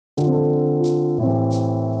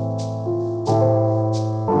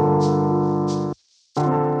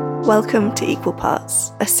Welcome to Equal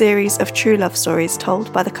Parts, a series of true love stories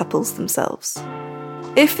told by the couples themselves.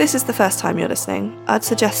 If this is the first time you're listening, I'd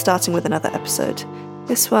suggest starting with another episode.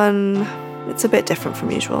 This one, it's a bit different from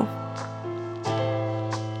usual.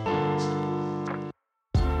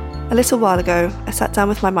 A little while ago, I sat down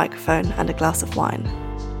with my microphone and a glass of wine.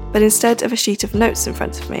 But instead of a sheet of notes in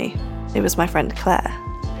front of me, it was my friend Claire.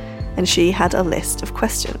 And she had a list of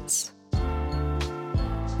questions.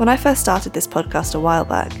 When I first started this podcast a while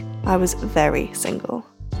back, I was very single.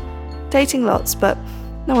 Dating lots, but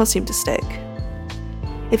no one seemed to stick.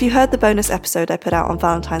 If you heard the bonus episode I put out on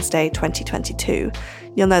Valentine's Day 2022,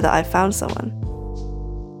 you'll know that I've found someone.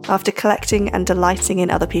 After collecting and delighting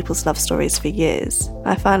in other people's love stories for years,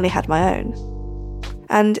 I finally had my own.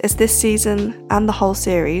 And as this season and the whole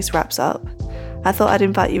series wraps up, I thought I'd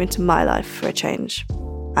invite you into my life for a change.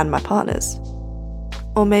 And my partner's.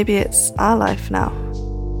 Or maybe it's our life now.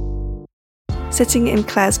 Sitting in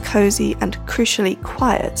Claire's cosy and crucially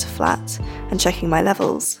quiet flat and checking my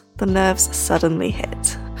levels, the nerves suddenly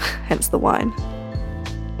hit, hence the wine.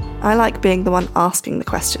 I like being the one asking the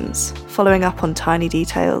questions, following up on tiny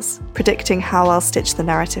details, predicting how I'll stitch the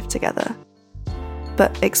narrative together.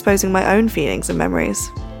 But exposing my own feelings and memories,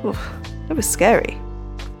 it was scary.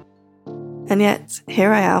 And yet,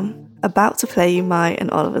 here I am, about to play you my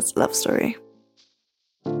and Oliver's love story.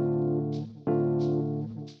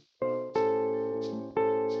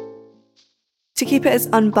 To keep it as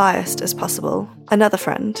unbiased as possible, another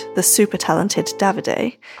friend, the super talented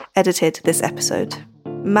Davide, edited this episode.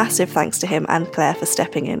 Massive thanks to him and Claire for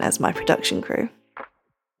stepping in as my production crew.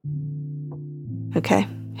 Okay,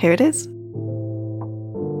 here it is.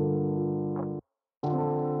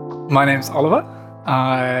 My name's Oliver.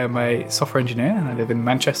 I'm a software engineer and I live in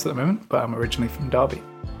Manchester at the moment, but I'm originally from Derby.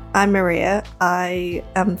 I'm Maria. I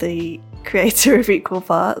am the creator of Equal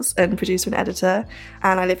Parts and producer and editor,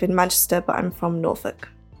 and I live in Manchester, but I'm from Norfolk.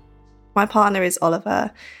 My partner is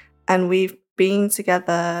Oliver, and we've been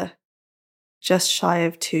together just shy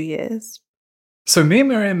of 2 years. So me and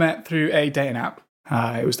Maria met through a dating app.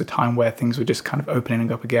 It was the time where things were just kind of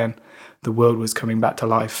opening up again. The world was coming back to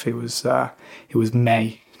life. It was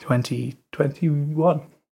May 2021.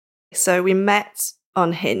 So we met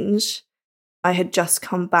on Hinge. I had just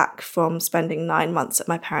come back from spending 9 months at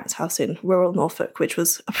my parents' house in rural Norfolk, which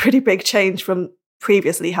was a pretty big change from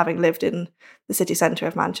previously having lived in the city centre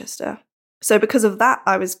of Manchester. So because of that,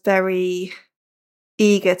 I was very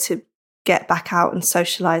eager to get back out and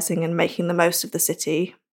socialising and making the most of the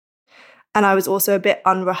city. And I was also a bit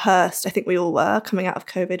unrehearsed, I think we all were, coming out of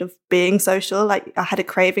COVID, of being social. Like, I had a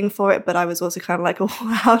craving for it, but I was also kind of like, oh,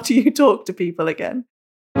 how do you talk to people again?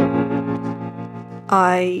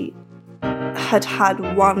 I had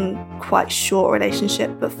one quite short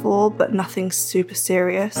relationship before, but nothing super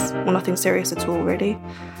serious, or nothing serious at all, really.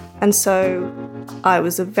 And so I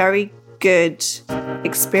was a very good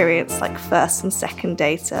experience, like first and second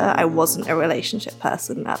dater. I wasn't a relationship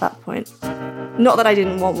person at that point. Not that I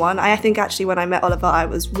didn't want one. I think actually when I met Oliver, I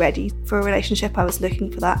was ready for a relationship. I was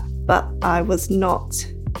looking for that, but I was not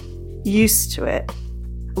used to it.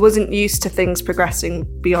 I wasn't used to things progressing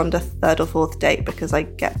beyond a third or fourth date because I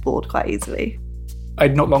get bored quite easily.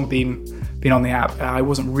 I'd not long been on the app. I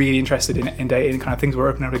wasn't really interested in dating. Kind of things were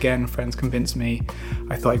opening up again. Friends convinced me.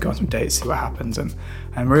 I thought I'd go on some dates, see what happens. And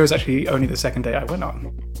Maria was actually only the second date I went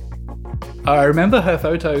on. I remember her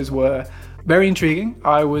photos were very intriguing.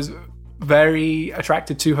 I was very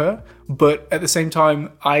attracted to her, but at the same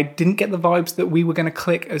time, I didn't get the vibes that we were going to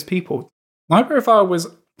click as people. My profile was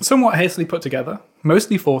somewhat hastily put together,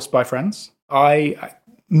 mostly forced by friends. I'm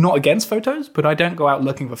not against photos, but I don't go out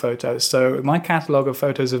looking for photos. So my catalogue of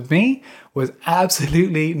photos of me was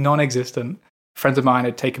absolutely non-existent. Friends of mine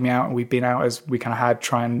had taken me out and we'd been out as we kind of had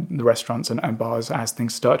trying the restaurants and bars as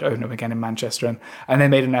things started to open up again in Manchester. And they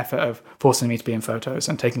made an effort of forcing me to be in photos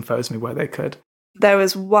and taking photos of me where they could. There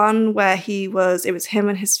was one where it was him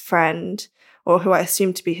and his friend, or who I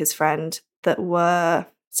assumed to be his friend, that were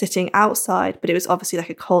sitting outside, but it was obviously like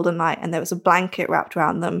a colder night and there was a blanket wrapped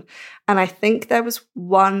around them. And I think there was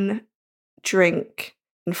one drink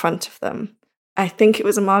in front of them. I think it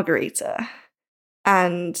was a margarita.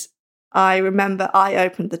 And I remember I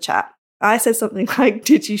opened the chat. I said something like,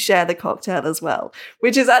 "Did you share the cocktail as well?"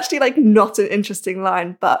 Which is actually like not an interesting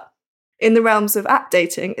line, but in the realms of app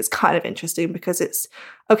dating, it's kind of interesting because it's,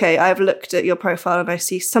 okay, I've looked at your profile and I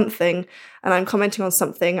see something and I'm commenting on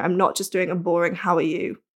something. I'm not just doing a boring, "How are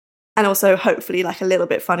you?" And also hopefully like a little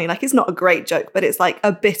bit funny. Like, it's not a great joke, but it's like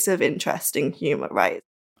a bit of interesting humour, right?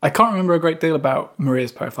 I can't remember a great deal about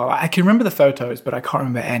Maria's profile. I can remember the photos, but I can't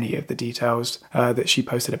remember any of the details that she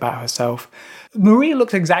posted about herself. Maria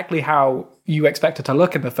looked exactly how you expect her to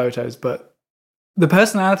look in the photos, but the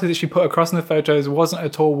personality that she put across in the photos wasn't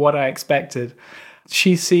at all what I expected.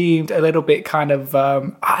 She seemed a little bit kind of,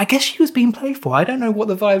 I guess she was being playful. I don't know what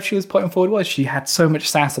the vibe she was putting forward was. She had so much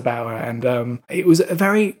sass about her, and it was a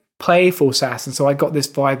very playful sass, and so I got this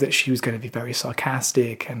vibe that she was going to be very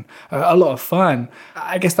sarcastic and a lot of fun.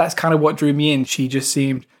 I guess that's kind of what drew me in. She just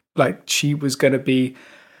seemed like she was going to be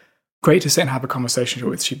great to sit and have a conversation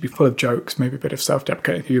with. She'd be full of jokes, maybe a bit of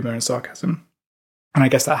self-deprecating humor and sarcasm. And I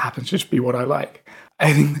guess that happens to just be what I like.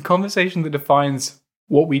 I think the conversation that defines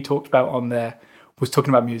what we talked about on there was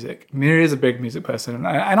talking about music. Maria is a big music person, and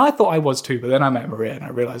I thought I was too, but then I met Maria and I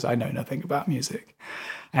realized I know nothing about music.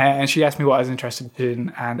 And she asked me what I was interested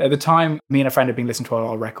in, and at the time, me and a friend had been listening to a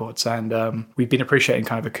lot of records, and we've been appreciating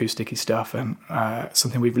kind of acousticy stuff, and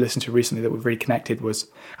something we've listened to recently that we've really connected was,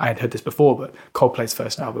 I had heard this before, but Coldplay's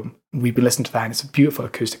first album. We've been listening to that, and it's a beautiful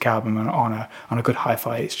acoustic album, and on a good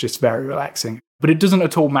hi-fi, it's just very relaxing. But it doesn't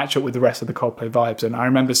at all match up with the rest of the Coldplay vibes, and I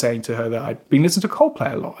remember saying to her that I'd been listening to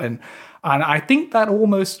Coldplay a lot, and I think that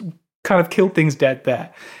almost kind of killed things dead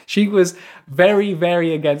there. She was very,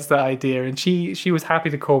 very against the idea, and she was happy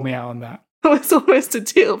to call me out on that. It was almost a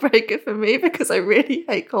deal breaker for me because I really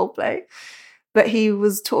hate Coldplay. But he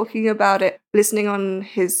was talking about it, listening on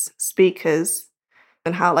his speakers,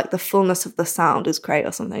 and how like the fullness of the sound is great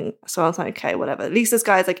or something. So I was like, okay, whatever. At least this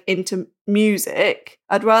guy's like into music.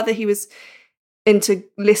 I'd rather he was into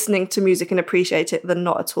listening to music and appreciate it than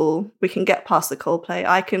not at all. We can get past the Coldplay.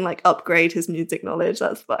 I can like upgrade his music knowledge.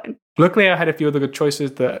 That's fine. Luckily, I had a few other good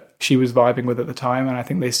choices that she was vibing with at the time, and I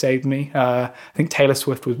think they saved me. I think Taylor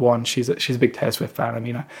Swift was one. She's a big Taylor Swift fan. I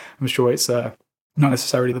mean, I'm sure it's not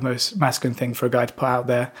necessarily the most masculine thing for a guy to put out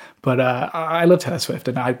there, but I love Taylor Swift,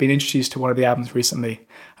 and I'd been introduced to one of the albums recently,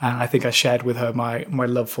 and I think I shared with her my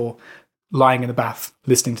love for lying in the bath,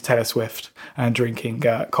 listening to Taylor Swift and drinking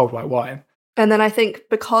cold white wine. And then I think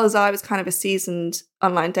because I was kind of a seasoned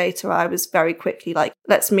online dater, I was very quickly like,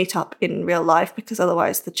 let's meet up in real life, because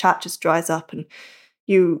otherwise the chat just dries up and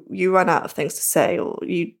you run out of things to say, or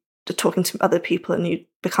you're talking to other people and you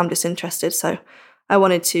become disinterested. So I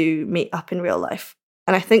wanted to meet up in real life.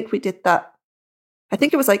 And I think we did that. I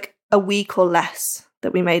think it was like a week or less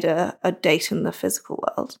that we made a date in the physical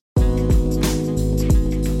world.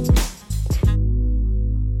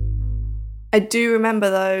 I do remember,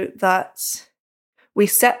 though, that we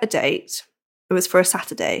set a date. It was for a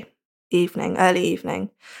Saturday evening, early evening.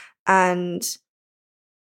 And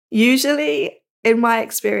usually, in my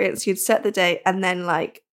experience, you'd set the date and then,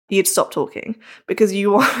 like, you'd stop talking because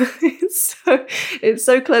you want, it's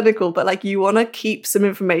so clinical, but, like, you want to keep some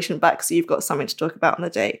information back so you've got something to talk about on the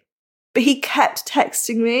date. But he kept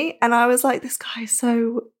texting me, and I was like, this guy is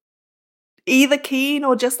so either keen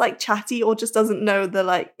or just like chatty or just doesn't know the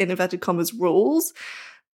like in inverted commas rules.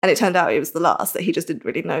 And it turned out it was the last, that he just didn't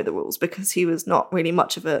really know the rules because he was not really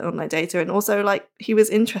much of an online dater. And also like he was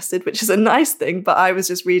interested, which is a nice thing, but I was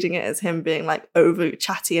just reading it as him being like over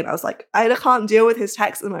chatty. And I was like, I can't deal with his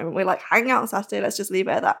text at the moment. We're like hanging out on Saturday. Let's just leave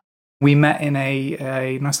it at that. We met in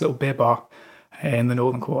a nice little beer bar in the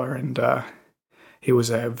Northern Quarter, and it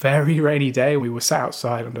was a very rainy day. We were sat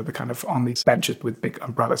outside under the kind of on these benches with big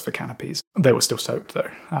umbrellas for canopies. They were still soaked though.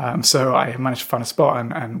 So I managed to find a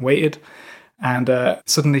spot and waited. And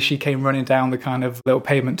suddenly she came running down the kind of little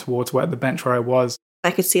pavement towards where the bench where I was.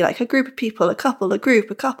 I could see like a group of people, a couple, a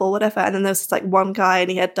group, a couple, whatever. And then there was just like one guy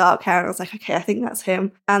and he had dark hair. And I was like, okay, I think that's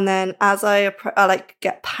him. And then as I like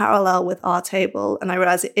get parallel with our table and I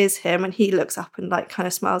realize it is him and he looks up and like kind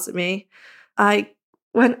of smiles at me, I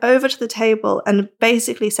went over to the table and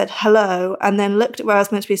basically said hello and then looked at where I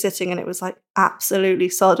was meant to be sitting and it was like absolutely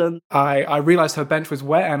sodden. I realised her bench was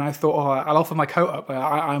wet and I thought, I'll offer my coat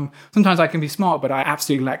up. Sometimes I can be smart, but I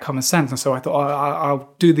absolutely lack common sense. And so I thought,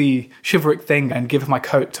 I'll do the chivalric thing and give her my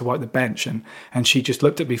coat to wipe the bench. And she just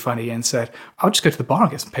looked at me funny and said, I'll just go to the bar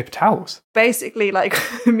and get some paper towels. Basically, like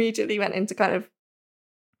immediately went into kind of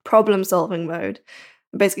problem solving mode.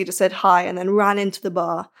 Basically just said hi and then ran into the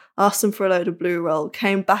bar, asked them for a load of Blue Roll,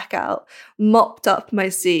 came back out, mopped up my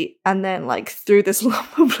seat, and then like threw this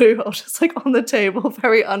lump of Blue Roll just like on the table,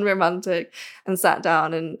 very unromantic, and sat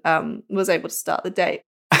down and was able to start the date.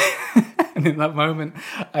 And in that moment,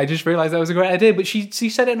 I just realised that was a great idea. But she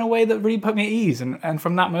said it in a way that really put me at ease. And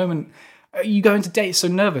from that moment, you go into dates so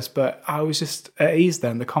nervous, but I was just at ease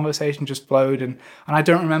then. The conversation just flowed, and I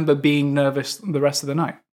don't remember being nervous the rest of the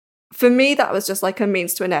night. For me, that was just like a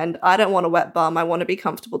means to an end. I don't want a wet bum. I want to be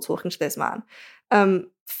comfortable talking to this man.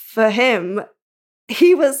 For him,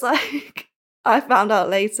 he was like, I found out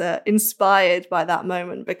later, inspired by that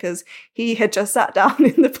moment, because he had just sat down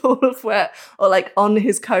in the pool of sweat or like on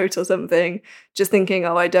his coat or something, just thinking,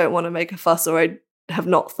 oh, I don't want to make a fuss, or I have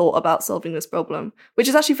not thought about solving this problem, which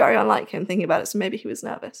is actually very unlike him thinking about it. So maybe he was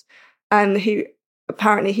nervous. And he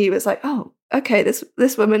was like, oh, okay,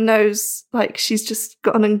 this woman knows, like, she's just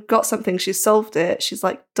gone and got something. She's solved it. She's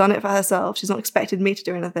like done it for herself. She's not expected me to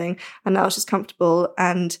do anything. And now she's comfortable.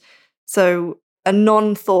 And so a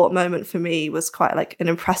non-thought moment for me was quite like an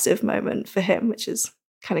impressive moment for him, which is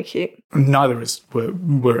kind of cute. Neither of us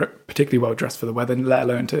were particularly well dressed for the weather, let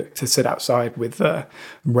alone to sit outside with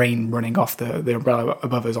rain running off the umbrella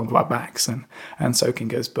above us onto our backs and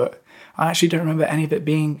soaking us. But I actually don't remember any of it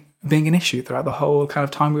being an issue throughout the whole kind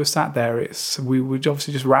of time we were sat there. We were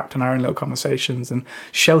obviously just wrapped in our own little conversations and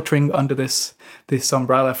sheltering under this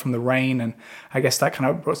umbrella from the rain. And I guess that kind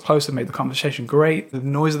of brought us closer, made the conversation great. The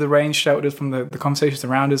noise of the rain sheltered us from the conversations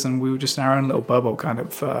around us, and we were just in our own little bubble, kind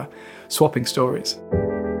of swapping stories.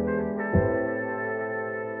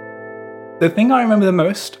 The thing I remember the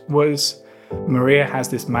most was Maria has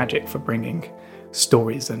this magic for bringing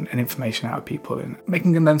stories and information out of people and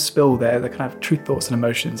making them spill their kind of true thoughts and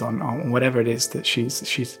emotions on whatever it is that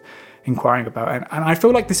she's inquiring about. And I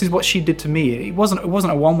feel like this is what she did to me. It wasn't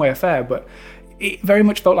a one-way affair, but it very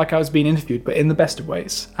much felt like I was being interviewed, but in the best of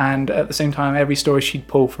ways. And at the same time, every story she'd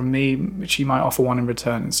pull from me, she might offer one in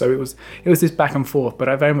return. And so it was this back and forth, but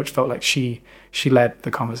I very much felt like she led the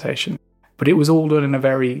conversation. But it was all done in a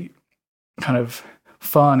very kind of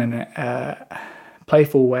fun and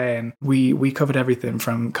playful way, and we covered everything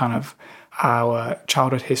from kind of our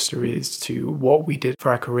childhood histories to what we did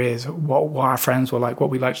for our careers, what our friends were like, what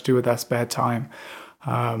we liked to do with our spare time.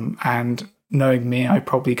 And knowing me, I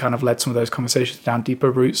probably kind of led some of those conversations down deeper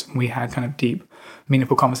routes. We had kind of deep,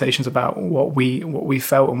 meaningful conversations about what we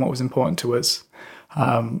felt and what was important to us,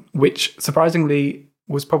 which surprisingly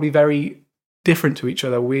was probably very different to each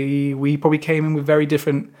other. We probably came in with very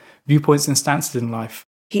different viewpoints and stances in life.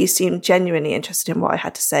 He seemed genuinely interested in what I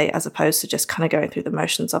had to say, as opposed to just kind of going through the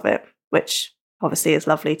motions of it, which obviously is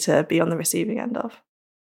lovely to be on the receiving end of.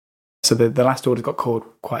 So the last order got called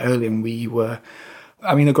quite early, and we were,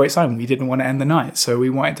 a great sign. We didn't want to end the night, so we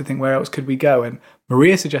wanted to think, where else could we go? And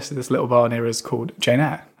Maria suggested this little bar near us called Jane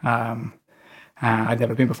Eyre. And I'd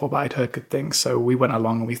never been before, but I'd heard good things. So we went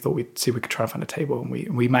along and we thought we'd see if we could try and find a table. And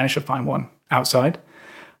we managed to find one outside.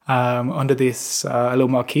 Under this little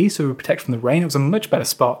marquee, so we were protected from the rain. It was a much better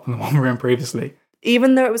spot than the one we were in previously.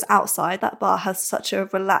 Even though it was outside, that bar has such a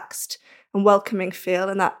relaxed and welcoming feel,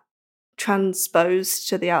 and that transposed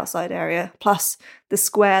to the outside area. Plus, the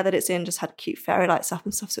square that it's in just had cute fairy lights up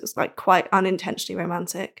and stuff, so it was like quite unintentionally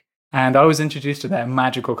romantic. And I was introduced to their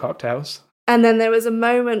magical cocktails. And then there was a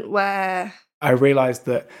moment where I realised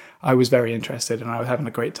that I was very interested and I was having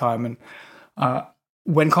a great time. And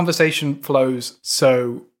when conversation flows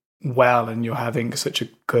so well and you're having such a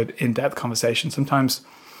good in-depth conversation, sometimes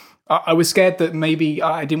I was scared that maybe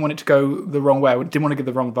I didn't want it to go the wrong way. I didn't want to give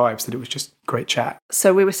the wrong vibes, that it was just great chat.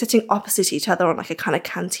 So we were sitting opposite each other on like a kind of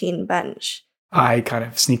canteen bench. I kind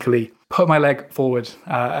of sneakily put my leg forward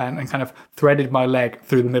and kind of threaded my leg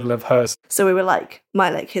through the middle of hers. So we were like,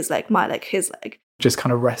 my leg, his leg, my leg, his leg. Just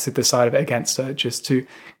kind of rested the side of it against her, just to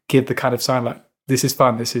give the kind of sign like, this is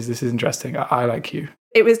fun, this is interesting, I like you.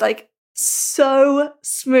 It was like so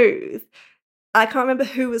smooth. I can't remember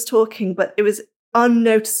who was talking, but it was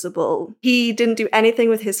unnoticeable. He didn't do anything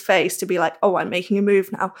with his face to be like, oh, I'm making a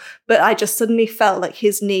move now. But I just suddenly felt like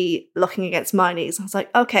his knee looking against my knees. I was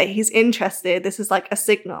like, okay, he's interested. This is like a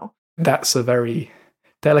signal. That's a very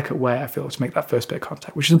delicate way, I feel, to make that first bit of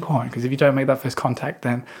contact, which is important, because if you don't make that first contact,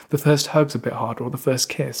 then the first hug's a bit harder, or the first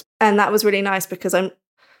kiss. And that was really nice, because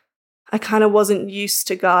I kind of wasn't used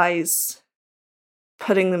to guys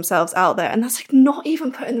putting themselves out there. And that's like not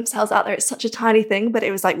even putting themselves out there. It's such a tiny thing, but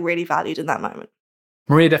it was like really valued in that moment.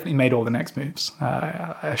 Maria definitely made all the next moves.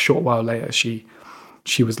 A short while later, she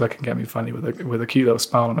was looking at me funny with a cute little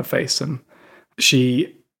smile on her face. And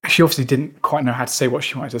she obviously didn't quite know how to say what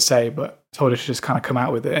she wanted to say, but told her to just kind of come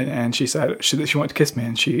out with it. And she said that she wanted to kiss me,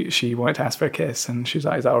 and she wanted to ask for a kiss. And she was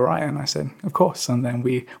like, is that all right? And I said, of course. And then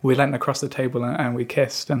we leant across the table and we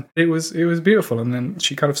kissed. And it was beautiful. And then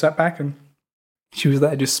she kind of sat back and she was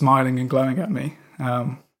there just smiling and glowing at me.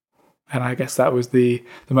 And I guess that was the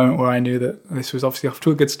moment where I knew that this was obviously off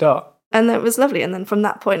to a good start. And it was lovely. And then from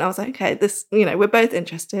that point, I was like, okay, this, we're both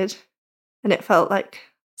interested. And it felt like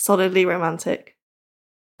solidly romantic.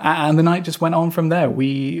 And the night just went on from there.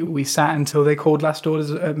 We sat until they called last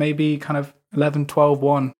orders at maybe kind of 11, 12,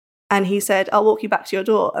 1. And he said, I'll walk you back to your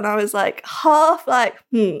door. And I was like, half like,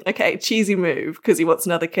 okay, cheesy move, because he wants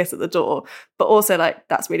another kiss at the door. But also like,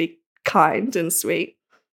 that's really kind and sweet.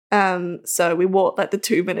 So we walked like the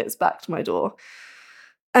 2 minutes back to my door.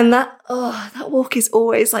 And that walk is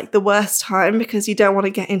always like the worst time because you don't want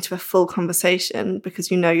to get into a full conversation because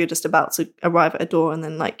you know you're just about to arrive at a door and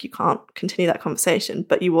then like you can't continue that conversation,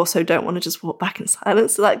 but you also don't want to just walk back in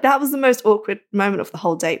silence. So like that was the most awkward moment of the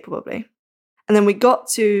whole date probably. And then we got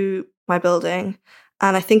to my building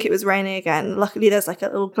and I think it was raining again. Luckily there's like a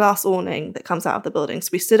little glass awning that comes out of the building. So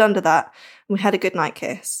we stood under that and we had a goodnight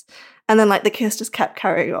kiss. And then like the kiss just kept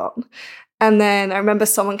carrying on. And then I remember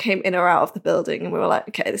someone came in or out of the building and we were like,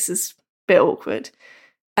 okay, this is a bit awkward.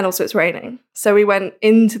 And also it's raining. So we went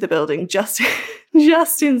into the building just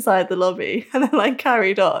inside the lobby and then like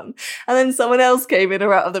carried on. And then someone else came in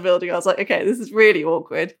or out of the building. I was like, okay, this is really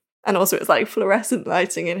awkward. And also it's like fluorescent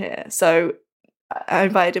lighting in here. So I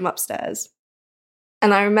invited him upstairs.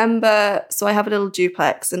 And I remember, so I have a little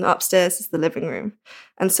duplex and upstairs is the living room.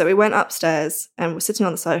 And so we went upstairs and we're sitting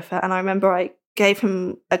on the sofa. And I remember I gave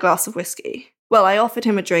him a glass of whiskey. Well, I offered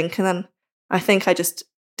him a drink and then I think I just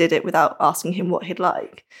did it without asking him what he'd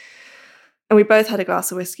like. And we both had a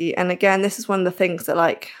glass of whiskey. And again, this is one of the things that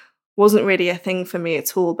like wasn't really a thing for me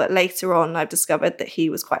at all. But later on, I've discovered that he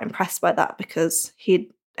was quite impressed by that because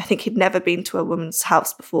I think he'd never been to a woman's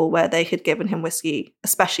house before where they had given him whiskey,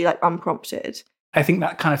 especially like unprompted. I think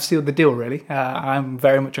that kind of sealed the deal, really. I'm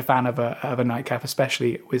very much a fan of a nightcap,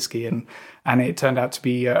 especially whiskey, and it turned out to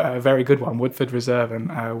be a very good one, Woodford Reserve.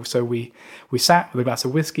 And so we sat with a glass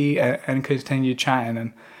of whiskey and continued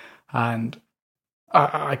chatting, and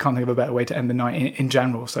I can't think of a better way to end the night in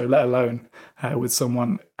general. So let alone with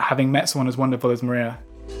someone, having met someone as wonderful as Maria.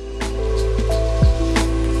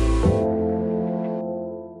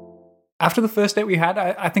 After the first date we had,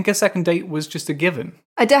 I think a second date was just a given.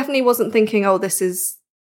 I definitely wasn't thinking, oh, this is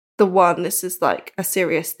the one, this is like a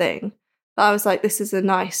serious thing. But I was like, this is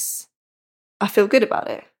I feel good about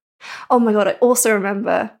it. Oh my God, I also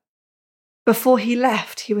remember before he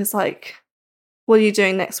left, he was like, what are you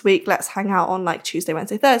doing next week? Let's hang out on like Tuesday,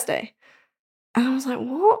 Wednesday, Thursday. And I was like,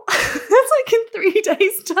 what? That's like in 3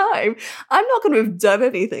 days' time. I'm not going to have done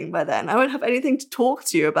anything by then. I won't have anything to talk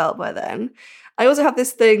to you about by then. I also have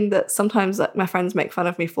this thing that sometimes like, my friends make fun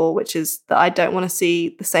of me for, which is that I don't want to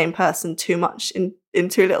see the same person too much in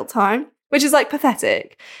too little time, which is like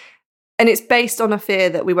pathetic. And it's based on a fear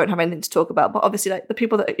that we won't have anything to talk about. But obviously, like the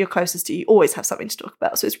people that you're closest to, you always have something to talk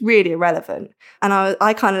about. So it's really irrelevant. And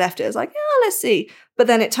I kind of left it as like, yeah, let's see. But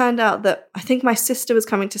then it turned out that I think my sister was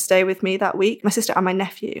coming to stay with me that week, my sister and my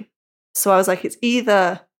nephew. So I was like, it's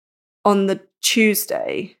either on the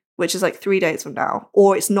Tuesday, which is like 3 days from now,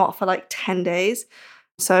 or it's not for like 10 days.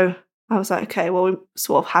 So I was like, okay, well, we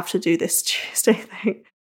sort of have to do this Tuesday thing.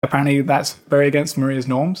 Apparently that's very against Maria's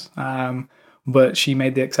norms, but she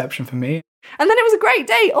made the exception for me. And then it was a great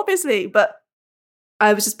date, obviously, but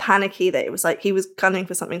I was just panicky that it was like he was gunning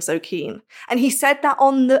for something so keen. And he said that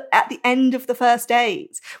at the end of the first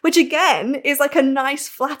date, which again is like a nice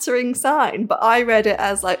flattering sign, but I read it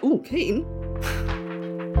as like, ooh, keen.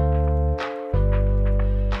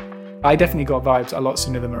 I definitely got vibes a lot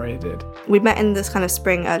sooner than Maria did. We met in this kind of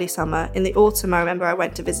spring, early summer. In the autumn, I remember I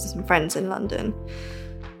went to visit some friends in London.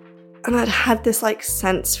 And I'd had this like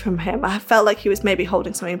sense from him. I felt like he was maybe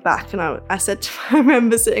holding something back. And I said, I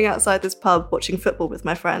remember sitting outside this pub watching football with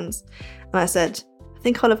my friends. And I said, I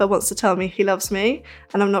think Oliver wants to tell me he loves me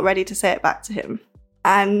and I'm not ready to say it back to him.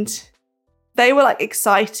 And they were like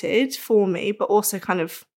excited for me, but also kind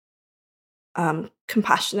of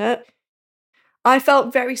compassionate. I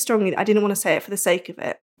felt very strongly that I didn't want to say it for the sake of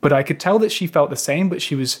it. But I could tell that she felt the same, but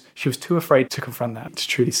she was too afraid to confront that, to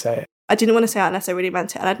truly say it. I didn't want to say it unless I really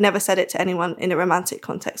meant it. And I'd never said it to anyone in a romantic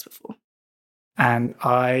context before. And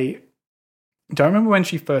I don't remember when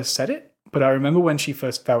she first said it, but I remember when she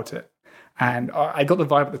first felt it. And I got the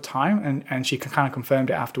vibe at the time, and she kind of confirmed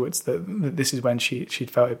it afterwards that this is when she'd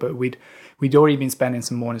felt it. But we'd already been spending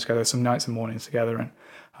some mornings together, some nights and mornings together. And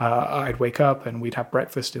I'd wake up and we'd have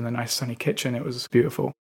breakfast in the nice sunny kitchen. It was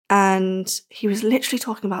beautiful. And he was literally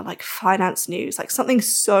talking about like finance news, like something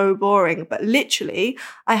so boring. But literally,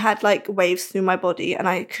 I had like waves through my body and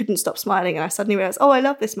I couldn't stop smiling. And I suddenly realized, oh, I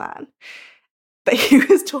love this man. But he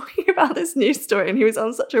was talking about this news story and he was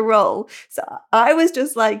on such a roll. So I was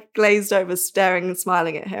just like glazed over, staring and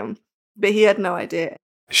smiling at him. But he had no idea.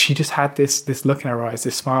 She just had this look in her eyes,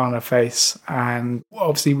 this smile on her face. And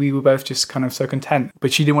obviously we were both just kind of so content.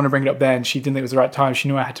 But she didn't want to bring it up then. She didn't think it was the right time. She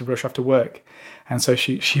knew I had to rush off to work. And so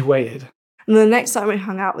she waited. And the next time we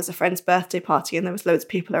hung out was a friend's birthday party and there was loads of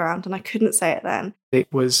people around and I couldn't say it then.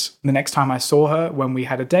 It was the next time I saw her when we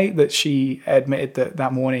had a date that she admitted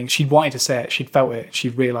that morning she'd wanted to say it. She'd felt it.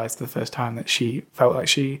 She'd realised the first time that she felt like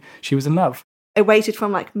she was in love. I waited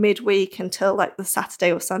from like midweek until like the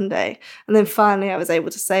Saturday or Sunday. And then finally I was able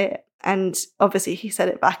to say it. And obviously he said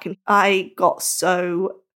it back and I got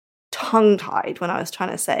so tongue-tied when I was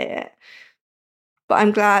trying to say it. But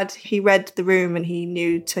I'm glad he read the room and he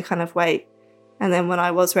knew to kind of wait. And then when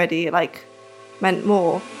I was ready, it like meant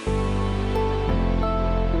more.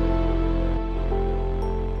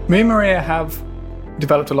 Me and Maria have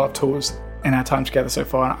developed a lot of tools in our time together so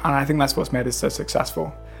far, and I think that's what's made us so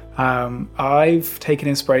successful. I've taken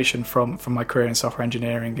inspiration from my career in software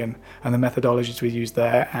engineering and the methodologies we use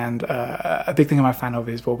there, and a big thing I'm a fan of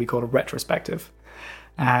is what we call a retrospective.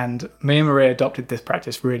 And me and Maria adopted this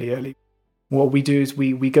practice really early. What we do is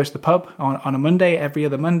we go to the pub on a Monday, every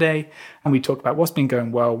other Monday, and we talk about what's been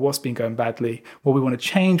going well, what's been going badly, what we want to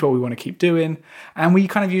change, what we want to keep doing. And we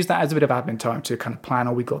kind of use that as a bit of admin time to kind of plan,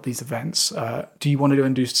 oh, we got these events. Do you want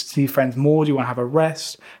to see friends more? Do you want to have a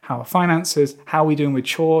rest? How are finances? How are we doing with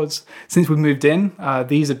chores? Since we moved in,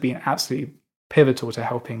 these have been absolutely pivotal to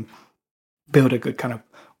helping build a good kind of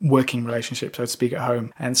working relationship, so to speak, at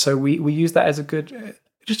home. And so we use that as a good,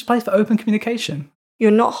 just a place for open communication. You're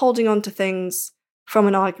not holding on to things from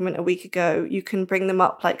an argument a week ago. You can bring them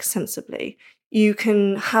up like sensibly. You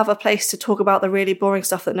can have a place to talk about the really boring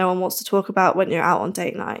stuff that no one wants to talk about when you're out on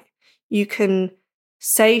date night. You can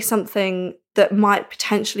say something that might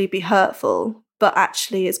potentially be hurtful, but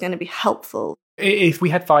actually is going to be helpful. If we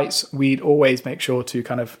had fights, we'd always make sure to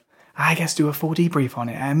kind of, I guess, do a full debrief on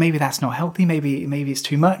it. And maybe that's not healthy. Maybe it's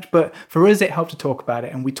too much. But for us, it helped to talk about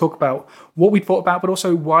it. And we talk about what we thought about, but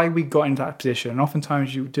also why we got into that position. And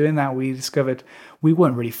oftentimes doing that, we discovered we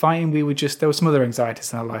weren't really fighting. There were some other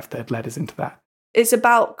anxieties in our life that had led us into that. It's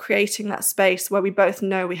about creating that space where we both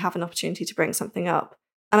know we have an opportunity to bring something up.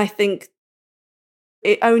 And I think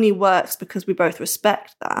it only works because we both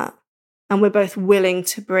respect that. And we're both willing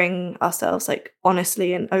to bring ourselves like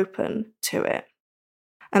honestly and open to it.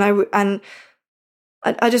 And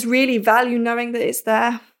I just really value knowing that it's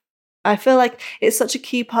there. I feel like it's such a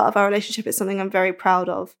key part of our relationship. It's something I'm very proud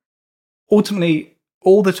of. Ultimately,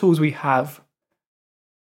 all the tools we have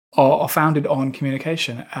are founded on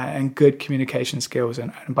communication and good communication skills.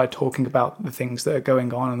 And by talking about the things that are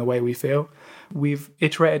going on and the way we feel, we've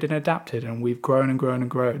iterated and adapted and we've grown and grown and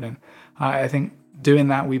grown. And I think doing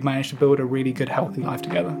that, we've managed to build a really good, healthy life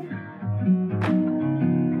together.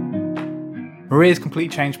 Maria's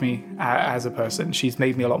completely changed me as a person. She's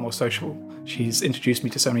made me a lot more social. She's introduced me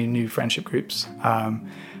to so many new friendship groups.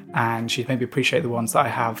 And she's made me appreciate the ones that I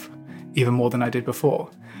have even more than I did before.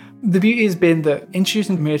 The beauty has been that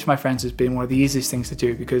introducing Maria to my friends has been one of the easiest things to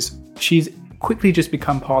do because she's quickly just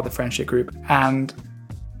become part of the friendship group. And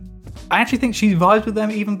I actually think she vibes with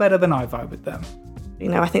them even better than I vibe with them. You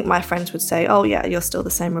know, I think my friends would say, oh yeah, you're still the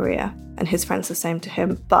same Maria, and his friends the same to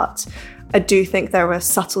him. But I do think there are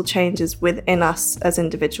subtle changes within us as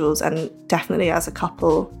individuals and definitely as a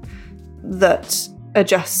couple that are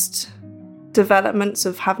just developments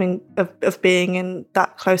of being in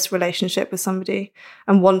that close relationship with somebody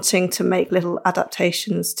and wanting to make little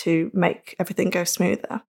adaptations to make everything go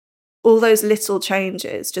smoother. All those little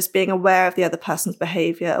changes, just being aware of the other person's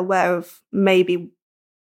behaviour, aware of maybe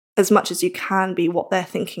as much as you can be what they're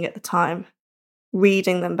thinking at the time,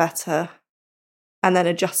 reading them better, and then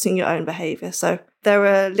adjusting your own behaviour. So there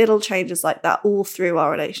are little changes like that all through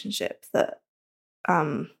our relationship that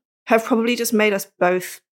have probably just made us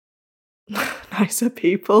both nicer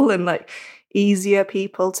people and like easier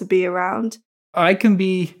people to be around.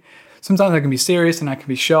 Sometimes I can be serious and I can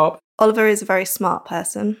be sharp. Oliver is a very smart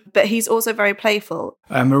person, but he's also very playful.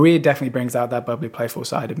 Maria definitely brings out that bubbly, playful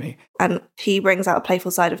side of me. And he brings out a playful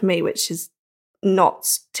side of me, which is not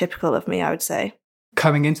typical of me, I would say.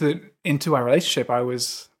 Coming into our relationship, I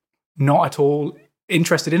was not at all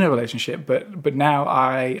interested in a relationship, but now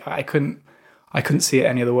I couldn't see it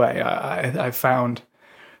any other way. I found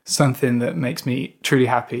something that makes me truly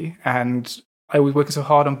happy, and I was working so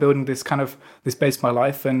hard on building this base of my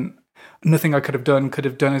life, and nothing I could have done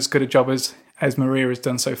as good a job as Maria has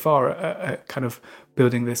done so far at kind of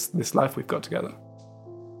building this life we've got together.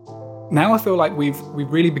 Now I feel like we've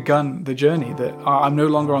really begun the journey, that I'm no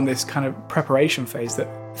longer on this kind of preparation phase, that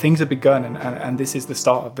things have begun and this is the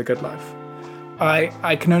start of the good life.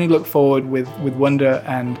 I can only look forward with wonder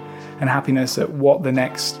and happiness at what the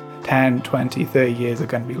next 10, 20, 30 years are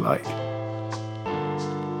going to be like.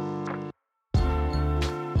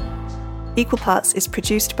 Equal Parts is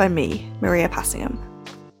produced by me, Maria Passingham.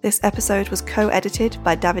 This episode was co-edited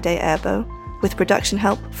by Davide Erbo, with production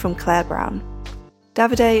help from Claire Brown.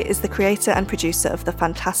 Davide is the creator and producer of the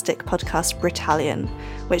fantastic podcast Britalian,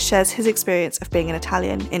 which shares his experience of being an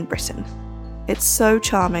Italian in Britain. It's so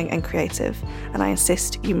charming and creative, and I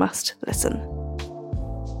insist you must listen.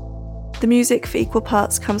 The music for Equal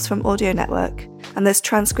Parts comes from Audio Network, and there's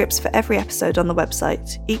transcripts for every episode on the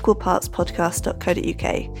website,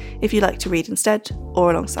 equalpartspodcast.co.uk, if you like to read instead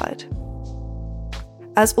or alongside.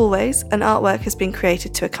 As always, an artwork has been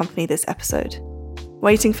created to accompany this episode.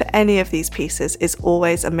 Waiting for any of these pieces is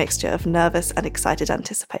always a mixture of nervous and excited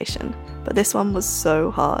anticipation, but this one was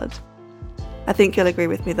so hard. I think you'll agree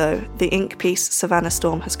with me though, the ink piece Savannah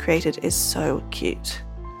Storm has created is so cute.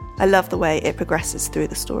 I love the way it progresses through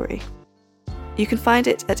the story. You can find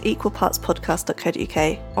it at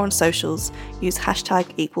equalpartspodcast.co.uk or on socials, use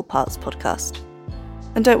 #equalpartspodcast.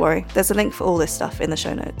 And don't worry, there's a link for all this stuff in the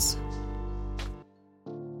show notes.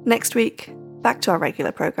 Next week, back to our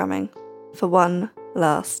regular programming, for one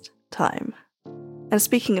last time. And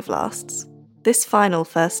speaking of lasts, this final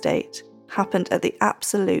first date happened at the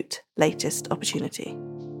absolute latest opportunity.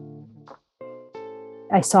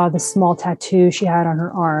 I saw this small tattoo she had on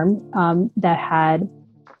her arm that had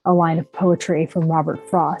a line of poetry from Robert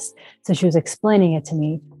Frost. So she was explaining it to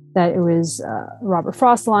me that it was a Robert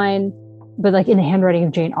Frost line, but like in the handwriting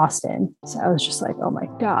of Jane Austen. So I was just like, oh my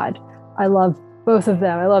God, I love both of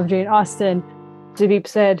them. I love Jane Austen. Zabib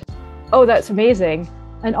said, oh, that's amazing.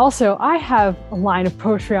 And also I have a line of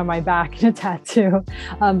poetry on my back in a tattoo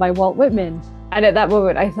by Walt Whitman. And at that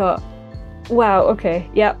moment I thought, wow, okay,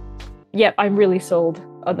 yep, I'm really sold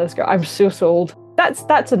on this girl. I'm so sold.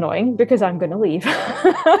 That's annoying because I'm going to leave.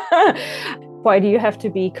 Why do you have to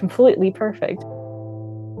be completely perfect?